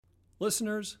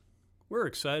Listeners, we're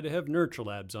excited to have Nurture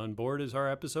Labs on board as our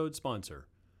episode sponsor.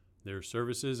 Their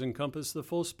services encompass the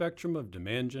full spectrum of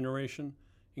demand generation,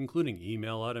 including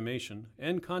email automation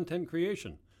and content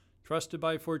creation, trusted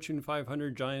by Fortune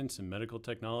 500 giants in medical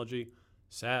technology,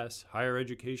 SaaS, higher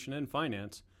education, and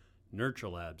finance. Nurture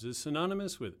Labs is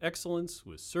synonymous with excellence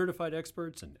with certified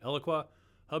experts in Eloqua,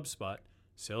 HubSpot,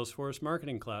 Salesforce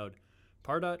Marketing Cloud,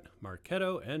 Pardot,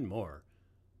 Marketo, and more.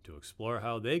 To explore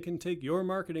how they can take your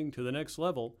marketing to the next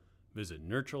level, visit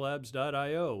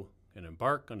nurturelabs.io and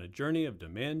embark on a journey of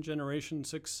demand generation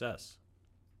success.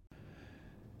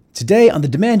 Today on the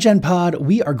Demand Gen Pod,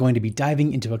 we are going to be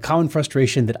diving into a common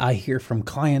frustration that I hear from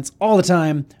clients all the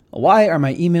time. Why are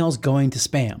my emails going to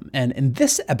spam? And in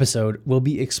this episode, we'll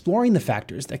be exploring the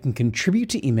factors that can contribute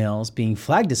to emails being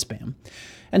flagged as spam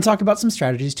and talk about some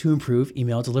strategies to improve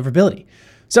email deliverability.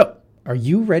 So, are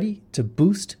you ready to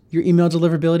boost your email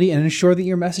deliverability and ensure that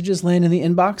your messages land in the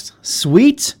inbox?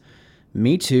 Sweet!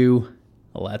 Me too.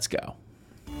 Let's go.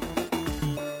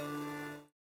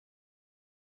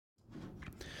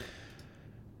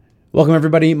 Welcome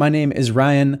everybody, my name is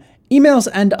Ryan. Emails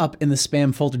end up in the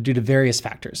spam folder due to various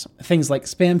factors. Things like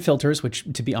spam filters, which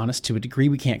to be honest, to a degree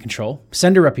we can't control.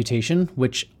 Sender reputation,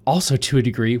 which also to a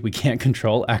degree we can't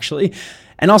control actually.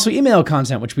 And also email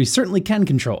content, which we certainly can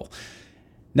control.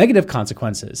 Negative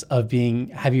consequences of having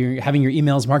your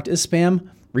emails marked as spam: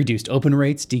 reduced open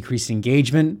rates, decreased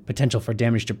engagement, potential for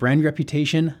damage to brand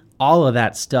reputation. All of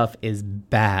that stuff is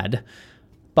bad.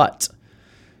 But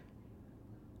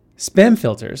spam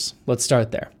filters, let's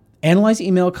start there. Analyze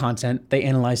email content. They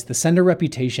analyze the sender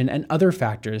reputation and other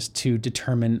factors to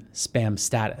determine spam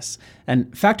status.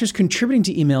 And factors contributing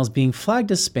to emails being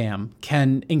flagged as spam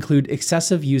can include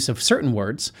excessive use of certain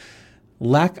words,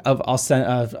 lack of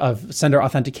sender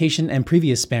authentication, and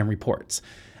previous spam reports.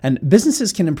 And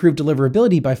businesses can improve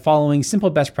deliverability by following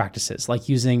simple best practices like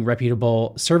using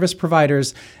reputable service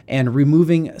providers and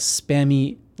removing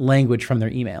spammy language from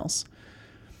their emails.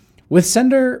 With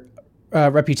sender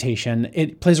reputation,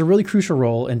 it plays a really crucial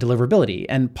role in deliverability,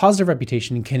 and positive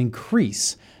reputation can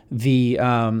increase the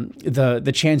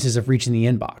chances of reaching the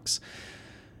inbox.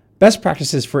 Best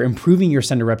practices for improving your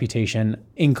sender reputation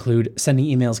include sending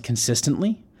emails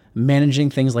consistently,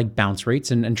 managing things like bounce rates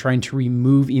and trying to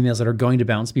remove emails that are going to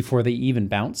bounce before they even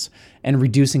bounce, and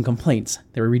reducing complaints.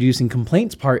 The reducing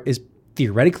complaints part is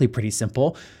theoretically pretty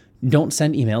simple. Don't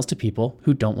send emails to people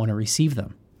who don't want to receive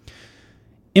them.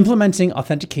 Implementing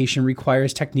authentication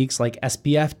requires techniques like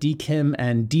SPF, DKIM,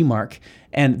 and DMARC,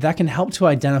 and that can help to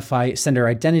identify sender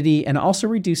identity and also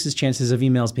reduces chances of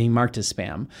emails being marked as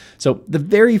spam. So the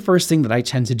very first thing that I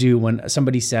tend to do when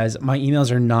somebody says my emails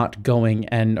are not going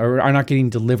or are not getting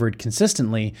delivered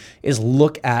consistently is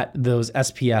look at those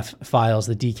SPF files,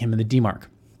 the DKIM and the DMARC.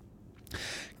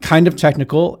 Kind of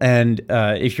technical, and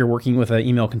if you're working with an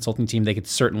email consulting team, they could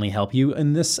certainly help you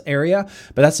in this area,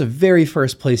 but that's the very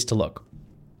first place to look.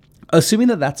 Assuming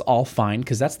that that's all fine,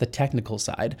 because that's the technical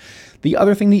side, the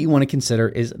other thing that you want to consider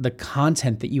is the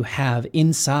content that you have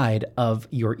inside of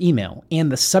your email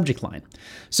and the subject line.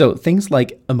 So things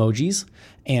like emojis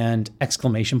and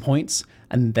exclamation points,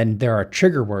 and then there are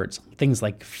trigger words, things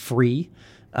like free.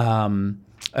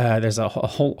 There's a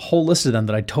whole list of them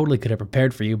that I totally could have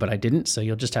prepared for you, but I didn't, so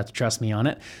you'll just have to trust me on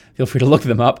it. Feel free to look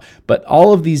them up. But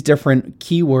all of these different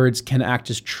keywords can act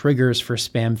as triggers for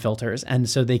spam filters, and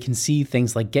so they can see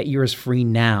things like get yours free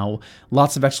now,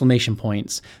 lots of exclamation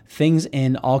points, things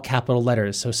in all capital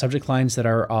letters, so subject lines that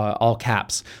are all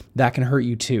caps. That can hurt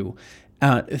you too.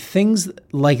 Things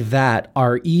like that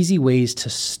are easy ways to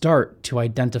start to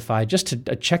identify, just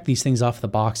to check these things off the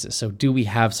boxes. So do we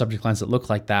have subject lines that look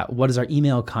like that? What does our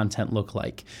email content look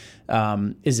like?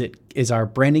 Is our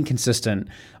branding consistent?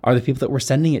 Are the people that we're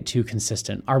sending it to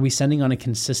consistent? Are we sending on a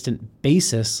consistent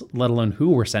basis, let alone who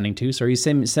we're sending to? So are you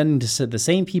sending to the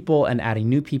same people and adding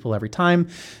new people every time?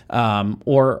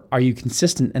 Or are you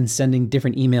consistent and sending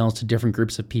different emails to different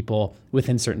groups of people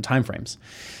within certain timeframes?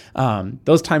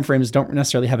 Those timeframes don't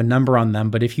necessarily have a number on them,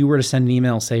 but if you were to send an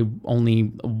email, say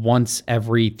only once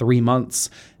every 3 months,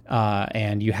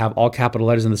 and you have all capital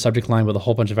letters in the subject line with a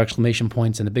whole bunch of exclamation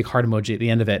points and a big heart emoji at the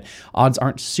end of it, odds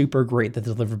aren't super great that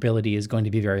the deliverability is going to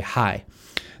be very high.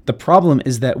 The problem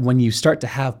is that when you start to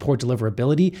have poor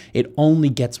deliverability, it only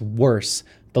gets worse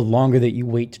the longer that you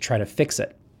wait to try to fix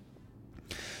it.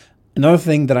 Another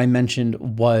thing that I mentioned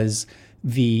was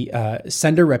the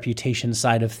sender reputation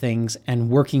side of things and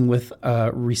working with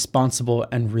a responsible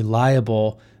and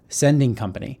reliable sending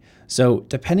company. So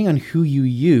depending on who you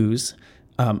use,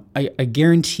 I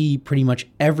guarantee pretty much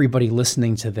everybody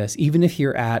listening to this, even if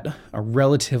you're at a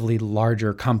relatively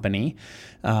larger company,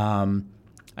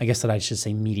 I guess that I should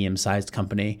say medium-sized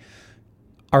company,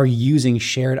 are using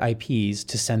shared IPs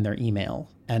to send their email.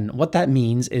 And what that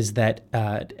means is that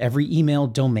every email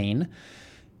domain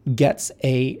has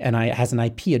an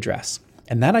IP address.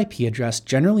 And that IP address,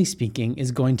 generally speaking,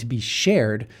 is going to be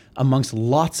shared amongst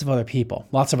lots of other people,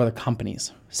 lots of other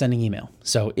companies sending email.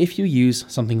 So if you use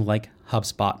something like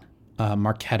HubSpot,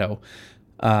 Marketo,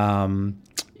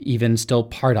 even still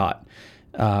Pardot,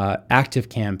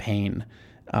 ActiveCampaign,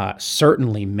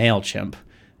 certainly MailChimp,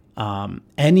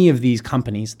 any of these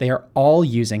companies, they are all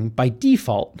using, by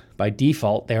default,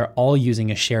 they are all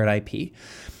using a shared IP.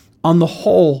 On the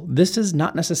whole, this is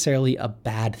not necessarily a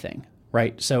bad thing,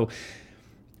 right? So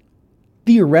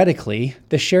theoretically,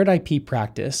 the shared IP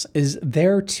practice is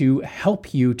there to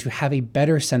help you to have a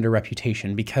better sender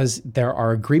reputation, because there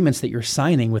are agreements that you're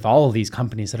signing with all of these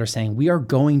companies that are saying we are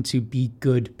going to be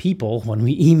good people when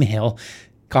we email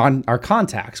our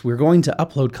contacts. We're going to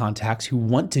upload contacts who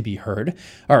want to be heard,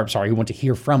 who want to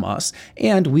hear from us,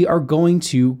 and we are going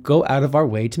to go out of our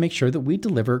way to make sure that we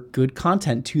deliver good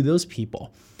content to those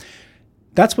people.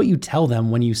 That's what you tell them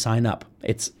when you sign up.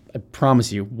 I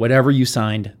promise you, whatever you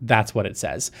signed, that's what it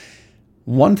says.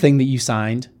 One thing that you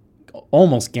signed,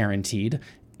 almost guaranteed,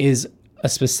 is a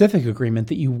specific agreement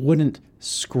that you wouldn't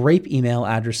scrape email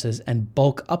addresses and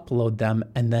bulk upload them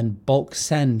and then bulk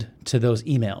send to those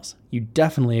emails. You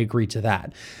definitely agree to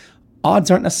that.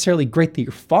 Odds aren't necessarily great that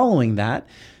you're following that.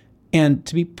 And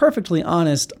to be perfectly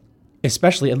honest,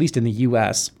 especially at least in the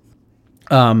US,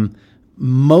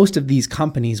 most of these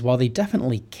companies, while they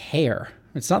definitely care,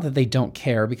 it's not that they don't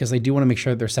care, because they do want to make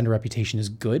sure that their sender reputation is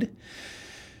good.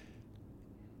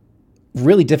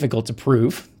 Really difficult to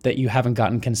prove that you haven't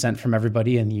gotten consent from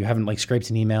everybody and you haven't scraped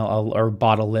an email or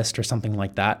bought a list or something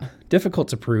like that. Difficult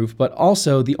to prove, but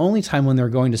also the only time when they're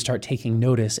going to start taking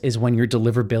notice is when your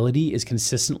deliverability is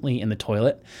consistently in the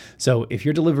toilet. So if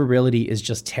your deliverability is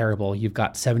just terrible, you've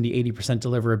got 70-80%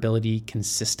 deliverability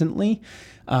consistently,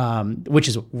 which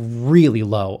is really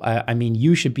low. I mean,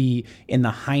 you should be in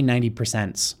the high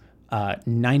 90%,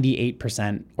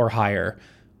 98% or higher,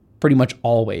 pretty much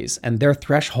always. And their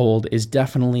threshold is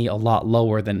definitely a lot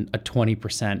lower than a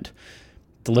 20%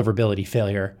 deliverability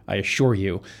failure, I assure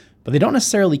you. But they don't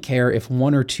necessarily care if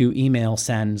one or two email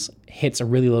sends hits a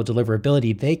really low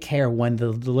deliverability. They care when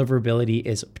the deliverability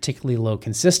is particularly low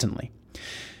consistently.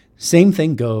 Same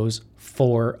thing goes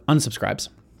for unsubscribes.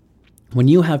 When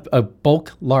you have a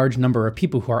bulk large number of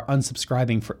people who are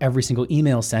unsubscribing for every single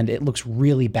email send, it looks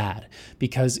really bad,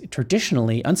 because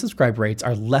traditionally unsubscribe rates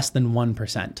are less than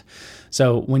 1%.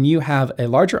 So when you have a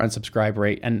larger unsubscribe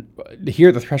rate, and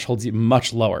here the threshold's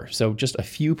much lower, so just a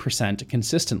few percent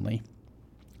consistently,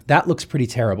 that looks pretty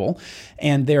terrible,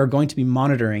 and they're going to be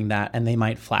monitoring that and they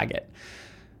might flag it.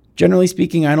 Generally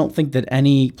speaking, I don't think that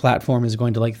any platform is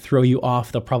going to throw you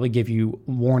off. They'll probably give you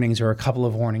warnings or a couple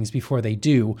of warnings before they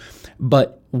do.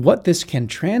 But what this can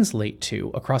translate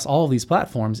to across all of these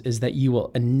platforms is that you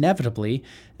will inevitably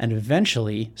and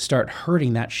eventually start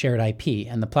hurting that shared IP,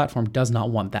 and the platform does not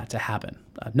want that to happen.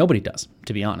 Nobody does,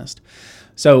 to be honest.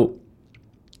 So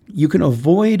you can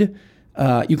avoid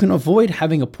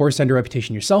having a poor sender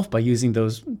reputation yourself by using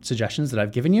those suggestions that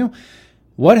I've given you.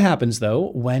 What happens, though,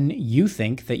 when you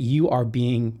think that you are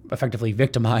being effectively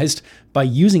victimized by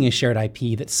using a shared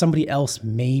IP that somebody else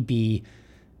may be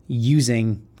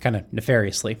using kind of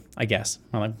nefariously, I guess?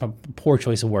 Well, a poor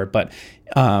choice of word, but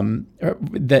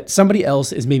that somebody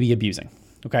else is maybe abusing,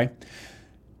 okay?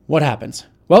 What happens?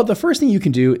 Well, the first thing you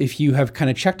can do, if you have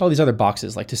kind of checked all these other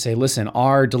boxes, to say, listen,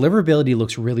 our deliverability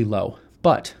looks really low,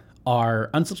 but our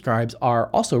unsubscribes are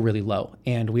also really low,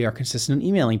 and we are consistent in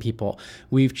emailing people.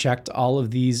 We've checked all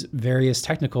of these various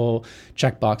technical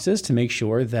checkboxes to make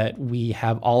sure that we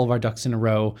have all of our ducks in a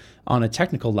row on a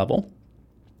technical level.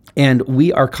 And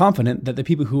we are confident that the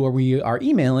people who we are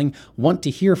emailing want to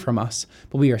hear from us,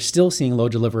 but we are still seeing low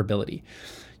deliverability.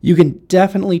 You can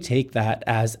definitely take that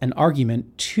as an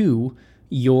argument to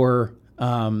your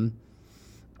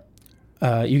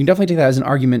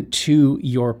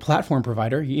platform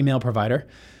provider, your email provider,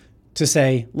 to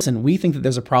say, listen, we think that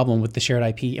there's a problem with the shared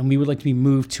IP and we would like to be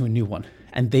moved to a new one.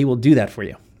 And they will do that for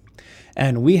you.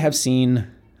 And we have seen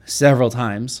several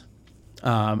times,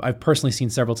 I've personally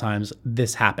seen several times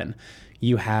this happen.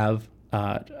 You have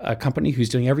a company who's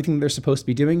doing everything they're supposed to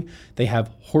be doing. They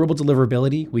have horrible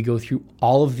deliverability. We go through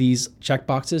all of these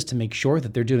checkboxes to make sure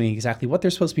that they're doing exactly what they're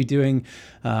supposed to be doing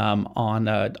on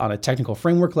a technical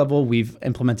framework level. We've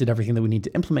implemented everything that we need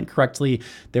to implement correctly.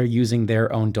 They're using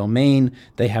their own domain.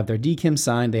 They have their DKIM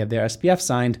signed. They have their SPF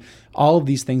signed. All of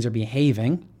these things are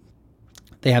behaving.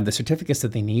 They have the certificates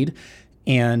that they need.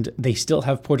 and they still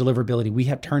have poor deliverability, we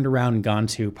have turned around and gone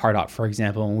to Pardot, for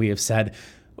example, and we have said,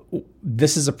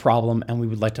 this is a problem and we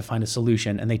would like to find a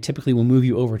solution. And they typically will move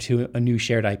you over to a new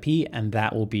shared IP, and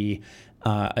that will be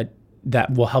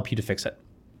that will help you to fix it.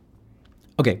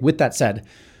 Okay, with that said,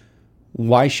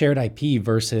 why shared IP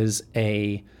versus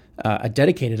a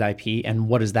dedicated IP, and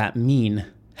what does that mean?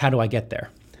 How do I get there?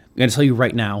 I'm going to tell you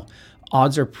right now,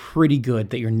 odds are pretty good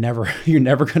that you're never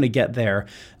going to get there.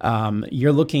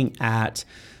 You're looking at,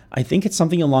 I think it's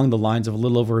something along the lines of a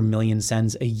little over 1 million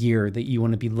sends a year that you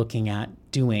want to be looking at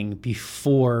doing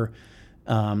before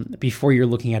you're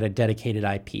looking at a dedicated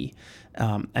IP.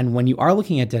 And when you are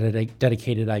looking at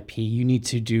dedicated IP, you need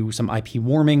to do some IP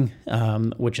warming,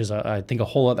 which is, I think, a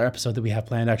whole other episode that we have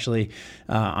planned actually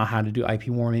on how to do IP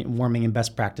warming and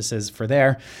best practices for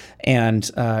there. And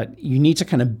you need to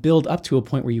kind of build up to a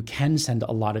point where you can send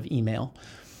a lot of email.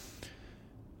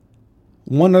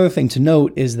 One other thing to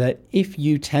note is that if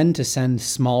you tend to send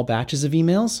small batches of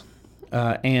emails,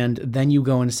 and then you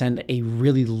go and send a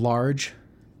really large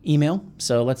email.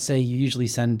 So let's say you usually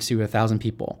send to 1,000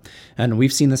 people, and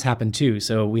we've seen this happen too.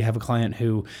 So we have a client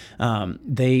who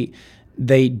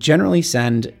they generally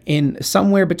send in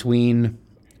somewhere between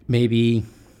maybe,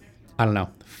 I don't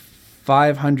know,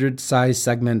 500 size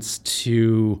segments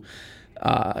to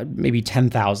maybe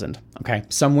 10,000. Okay,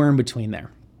 somewhere in between there.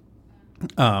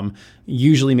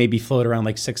 Usually maybe float around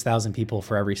like 6,000 people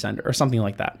for every sender or something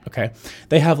like that. Okay.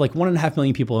 They have like 1.5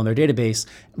 million people in their database,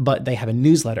 but they have a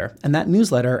newsletter, and that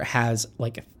newsletter has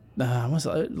like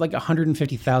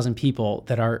 150,000 people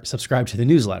that are subscribed to the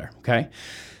newsletter. Okay.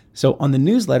 So on the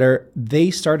newsletter,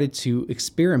 they started to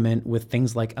experiment with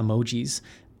things like emojis,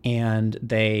 and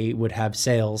they would have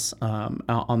sales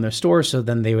on their store. So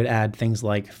then they would add things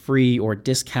like free or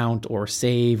discount or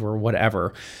save or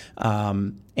whatever.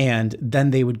 And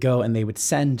then they would go and they would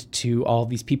send to all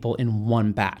these people in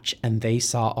one batch, and they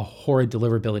saw a horrid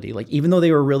deliverability. Like, even though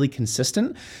they were really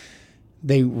consistent,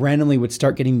 they randomly would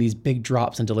start getting these big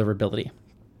drops in deliverability.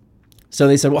 So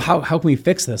they said, well, how can we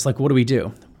fix this? Like, what do we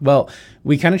do? Well,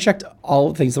 we kind of checked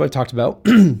all the things that I've talked about,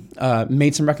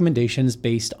 made some recommendations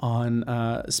based on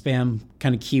spam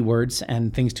kind of keywords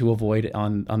and things to avoid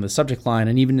on the subject line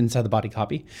and even inside the body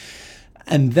copy.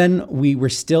 And then we were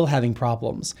still having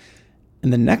problems.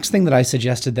 And the next thing that I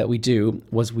suggested that we do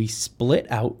was we split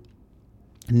out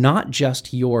not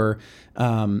just your,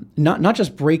 not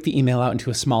just break the email out into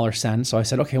a smaller send. So I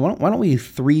said, okay, why don't we do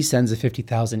 3 sends of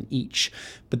 50,000 each?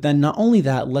 But then not only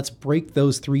that, let's break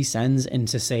those 3 sends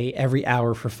into, say, every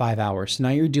hour for 5 hours. So now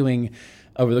you're doing,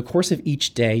 over the course of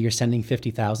each day, you're sending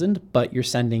 50,000, but you're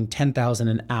sending 10,000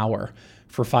 an hour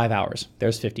for 5 hours.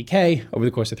 There's 50K. Over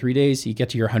the course of 3 days, you get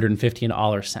to your 150 an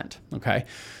hour sent. Okay.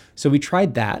 So we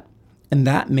tried that, and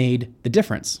that made the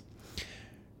difference.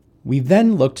 We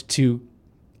then looked to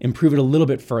improve it a little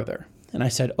bit further. And I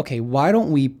said, okay, why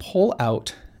don't we pull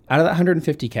out of that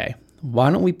 150K, why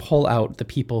don't we pull out the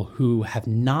people who have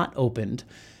not opened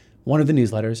one of the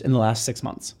newsletters in the last 6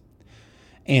 months?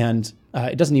 And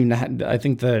it doesn't even have, I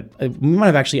think that we might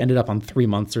have actually ended up on 3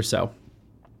 months or so.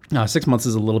 6 months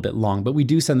is a little bit long, but we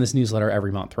do send this newsletter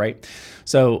every month, right?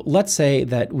 So let's say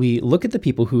that we look at the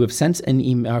people who have sent an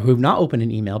email, who have not opened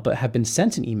an email, but have been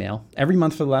sent an email every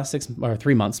month for the last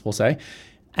 3 months, we'll say,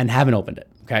 and haven't opened it.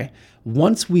 Okay.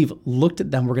 Once we've looked at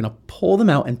them, we're going to pull them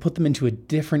out and put them into a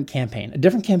different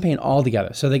campaign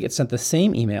altogether. So they get sent the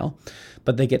same email,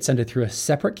 but they get sent through a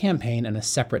separate campaign and a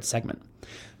separate segment.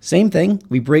 Same thing.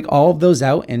 We break all of those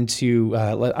out into,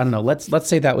 I don't know, let's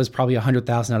say that was probably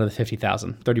 100,000 out of the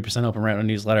 50,000, 30% open rate on a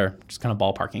newsletter, just kind of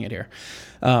ballparking it here.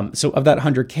 So of that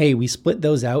 100K, we split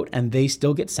those out, and they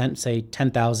still get sent, say,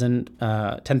 10,000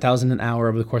 an hour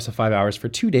over the course of 5 hours for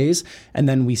 2 days. And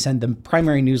then we send the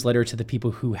primary newsletter to the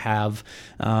people who have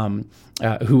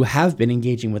been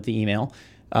engaging with the email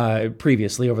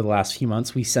previously over the last few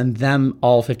months. We send them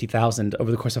all 50,000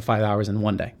 over the course of 5 hours in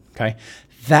 1 day. Okay.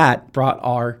 That brought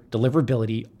our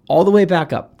deliverability all the way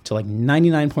back up to like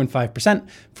 99.5%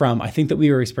 from, I think that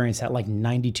we were experienced at like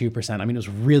 92%. I mean, it was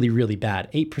really, really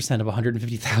bad. 8% of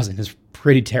 150,000 is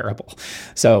pretty terrible.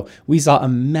 So we saw a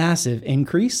massive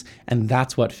increase, and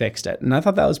that's what fixed it. And I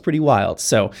thought that was pretty wild.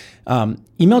 So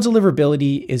email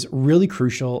deliverability is really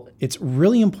crucial. It's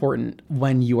really important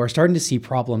when you are starting to see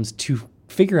problems to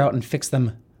figure out and fix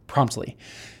them promptly.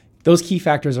 Those key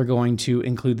factors are going to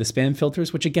include the spam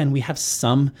filters, which again, we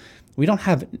don't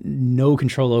have no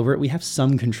control over it. We have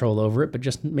some control over it, but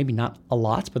just maybe not a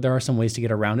lot, but there are some ways to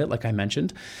get around it, like I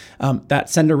mentioned.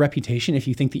 That sender reputation, if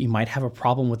you think that you might have a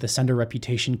problem with the sender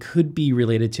reputation, could be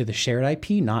related to the shared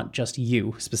IP, not just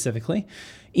you specifically.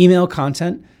 Email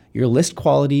content. your list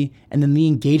quality, and then the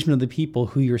engagement of the people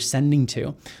who you're sending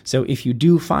to. So if you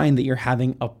do find that you're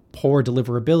having a poor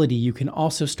deliverability, you can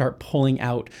also start pulling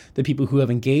out the people who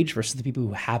have engaged versus the people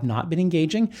who have not been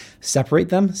engaging, separate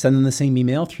them, send them the same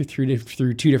email through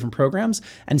two different programs,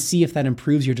 and see if that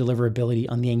improves your deliverability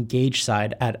on the engaged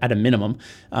side at a minimum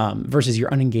versus your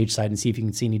unengaged side, and see if you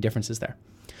can see any differences there.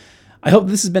 I hope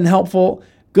this has been helpful.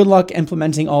 Good luck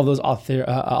implementing all those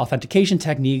authentication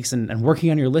techniques and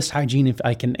working on your list hygiene. If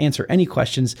I can answer any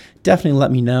questions, definitely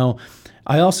let me know.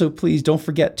 I also, please don't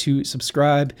forget to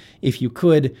subscribe if you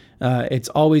could. It's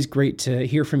always great to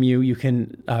hear from you. You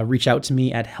can reach out to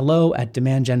me at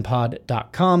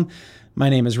hello@demandgenpod.com. My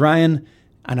name is Ryan,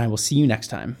 and I will see you next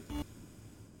time.